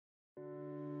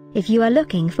If you are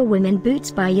looking for women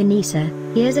boots by Unisa,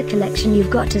 here's a collection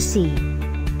you've got to see.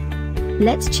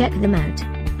 Let's check them out.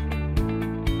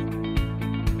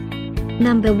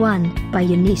 Number 1, by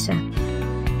Unisa.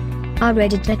 Our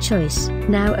editor choice,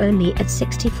 now only at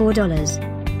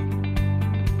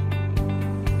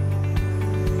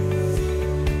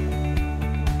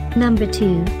 $64. Number 2,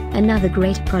 another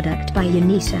great product by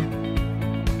Unisa.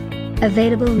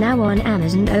 Available now on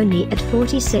Amazon only at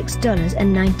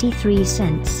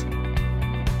 $46.93.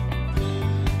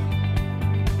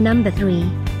 Number 3.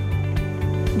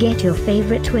 Get your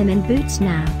favorite women boots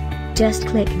now. Just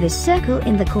click this circle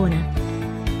in the corner.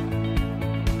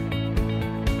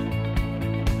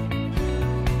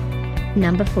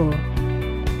 Number 4.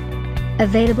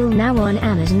 Available now on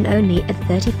Amazon only at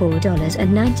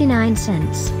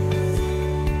 $34.99.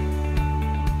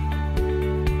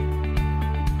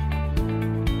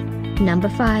 Number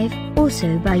 5,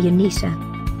 also by Unisa.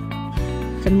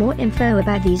 For more info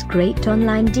about these great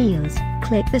online deals,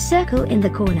 click the circle in the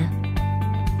corner.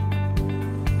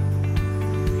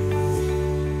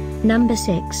 Number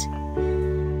 6.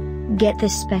 Get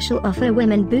this special offer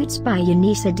women boots by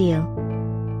Unisa deal.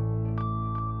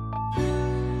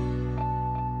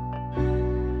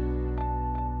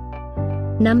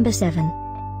 Number 7.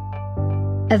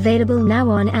 Available now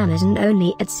on Amazon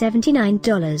only at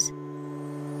 $79.